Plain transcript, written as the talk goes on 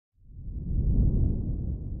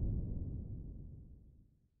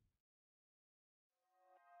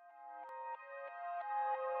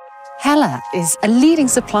Hella is a leading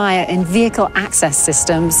supplier in vehicle access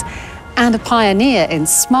systems and a pioneer in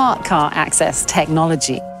smart car access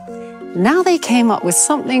technology. Now they came up with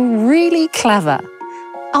something really clever: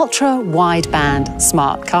 ultra-wideband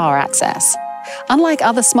smart car access. Unlike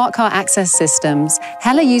other smart car access systems,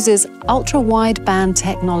 Hella uses ultra-wideband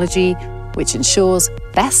technology, which ensures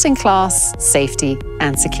best-in-class safety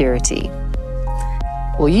and security.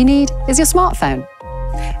 All you need is your smartphone.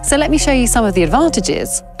 So let me show you some of the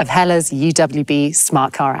advantages of Hella's UWB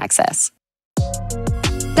smart car access.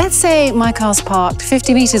 Let's say my car's parked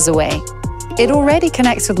 50 meters away. It already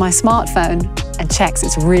connects with my smartphone and checks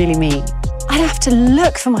it's really me. I'd have to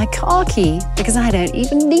look for my car key because I don't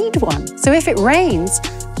even need one. So if it rains,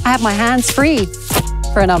 I have my hands free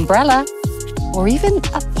for an umbrella or even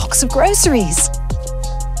a box of groceries.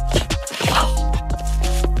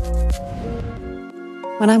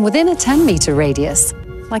 When I'm within a 10-meter radius,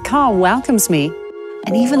 my car welcomes me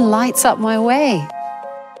and even lights up my way.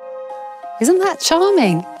 Isn't that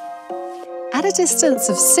charming? At a distance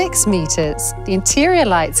of 6 meters, the interior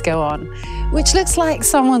lights go on, which looks like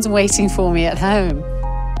someone's waiting for me at home.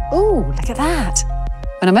 Ooh, look at that.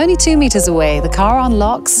 When I'm only 2 meters away, the car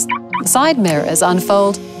unlocks, the side mirrors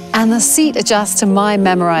unfold, and the seat adjusts to my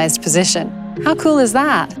memorized position. How cool is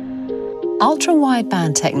that?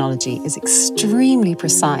 Ultra-wideband technology is extremely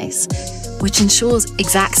precise, which ensures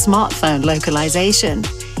exact smartphone localization.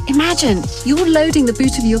 Imagine you're loading the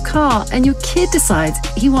boot of your car and your kid decides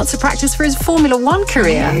he wants to practice for his Formula One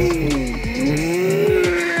career.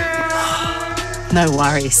 No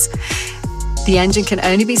worries. The engine can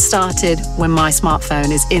only be started when my smartphone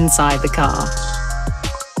is inside the car.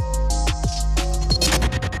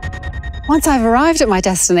 Once I've arrived at my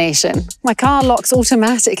destination, my car locks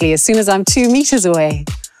automatically as soon as I'm 2 meters away.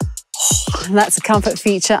 And that's a comfort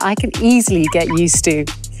feature I can easily get used to.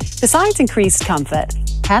 Besides increased comfort,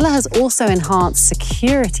 Hella has also enhanced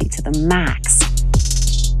security to the max.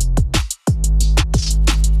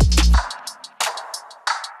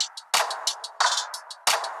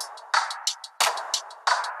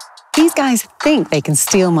 These guys think they can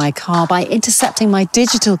steal my car by intercepting my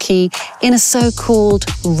digital key in a so-called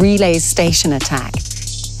relay station attack.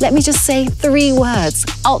 Let me just say 3 words: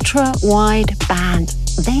 ultra-wideband.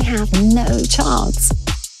 They have no chance.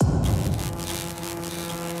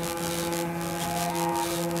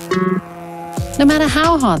 No matter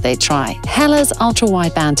how hard they try, Hella's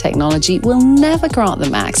ultra-wideband technology will never grant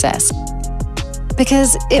them access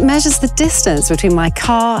because it measures the distance between my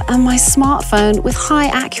car and my smartphone with high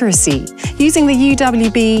accuracy using the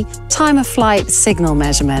UWB time-of-flight signal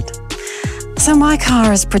measurement. So my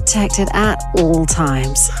car is protected at all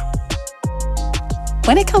times.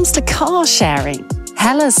 When it comes to car sharing,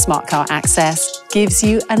 Hella's smart car access gives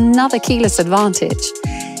you another keyless advantage.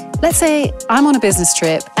 Let's say I'm on a business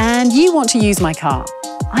trip and you want to use my car.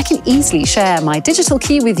 I can easily share my digital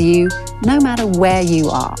key with you no matter where you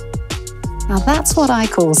are. Now that's what I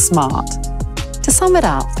call smart. To sum it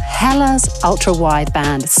up, Hella's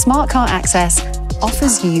ultra-wideband smart car access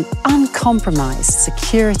offers you uncompromised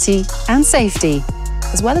security and safety,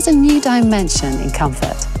 as well as a new dimension in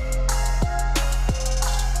comfort.